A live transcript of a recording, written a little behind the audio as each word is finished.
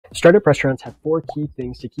Startup restaurants have 4 key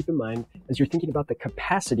things to keep in mind as you're thinking about the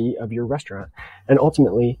capacity of your restaurant. And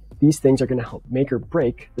ultimately, these things are going to help make or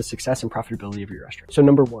break the success and profitability of your restaurant. So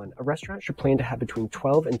number 1, a restaurant should plan to have between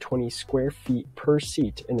 12 and 20 square feet per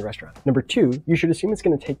seat in the restaurant. Number 2, you should assume it's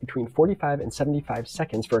going to take between 45 and 75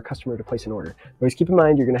 seconds for a customer to place an order. Always keep in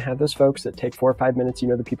mind, you're going to have those folks that take 4 or 5 minutes. You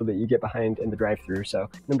know, the people that you get behind in the drive-thru. So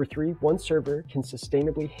number 3, one server can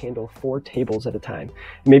sustainably handle 4 tables at a time.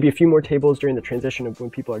 Maybe a few more tables during the transition of when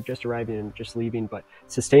people are just arriving and just leaving, but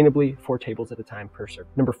sustainably 4 tables at a time per server.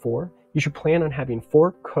 Number 4, you should plan on having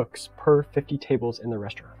 4 cooks per 50 tables in the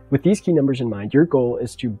restaurant. With these key numbers in mind, your goal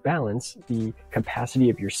is to balance the capacity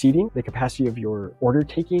of your seating, the capacity of your order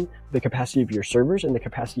taking, the capacity of your servers, and the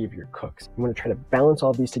capacity of your cooks. You want to try to balance all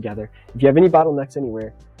of these together. If you have any bottlenecks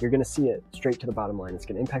anywhere, you're going to see it straight to the bottom line. It's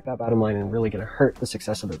going to impact that bottom line and really going to hurt the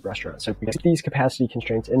success of the restaurant. So keep these capacity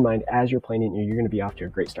constraints in mind as you're planning, and you're going to be off to a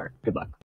great start. Good luck.